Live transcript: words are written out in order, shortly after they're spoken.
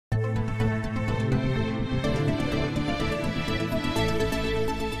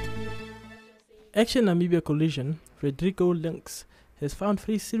ACTION Namibia Coalition, Frederico Links, has found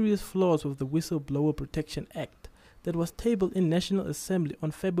 3 serious flaws with the Whistleblower Protection Act that was tabled in National Assembly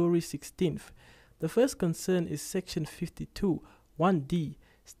on February 16th. The first concern is Section 52, 1D,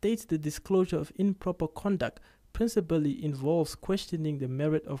 states the disclosure of improper conduct principally involves questioning the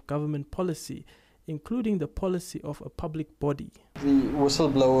merit of government policy, including the policy of a public body. The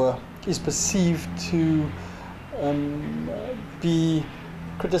whistleblower is perceived to be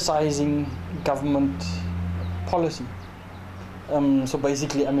criticizing government policy. So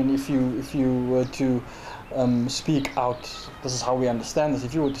basically, I mean, if you were to speak out, this is how we understand this.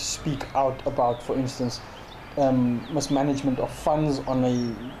 If you were to speak out about, for instance, mismanagement of funds on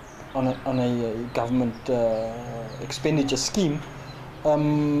a government expenditure scheme,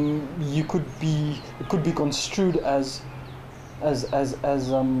 it could be construed as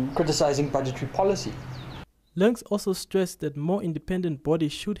criticizing budgetary policy. Links also stressed that more independent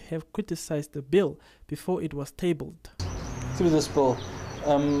bodies should have criticized the bill before it was tabled. Through this bill,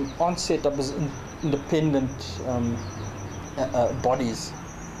 aren't set up as independent bodies,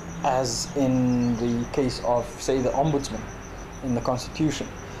 as in the case of, say, the Ombudsman in the Constitution.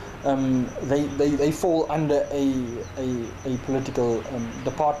 They fall under a political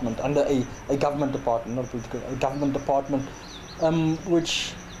department, under a government department, not political, a government department,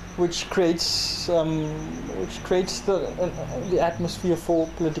 which creates the atmosphere for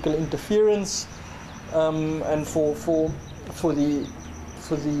political interference, and for the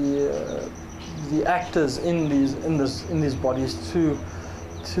actors in these bodies to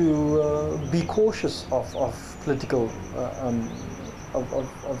be cautious of political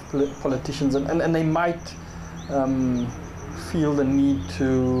politicians, and they might feel the need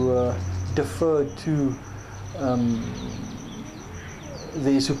to defer to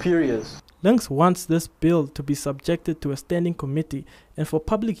their superiors. Links wants this bill to be subjected to a standing committee and for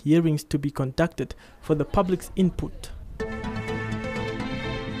public hearings to be conducted for the public's input.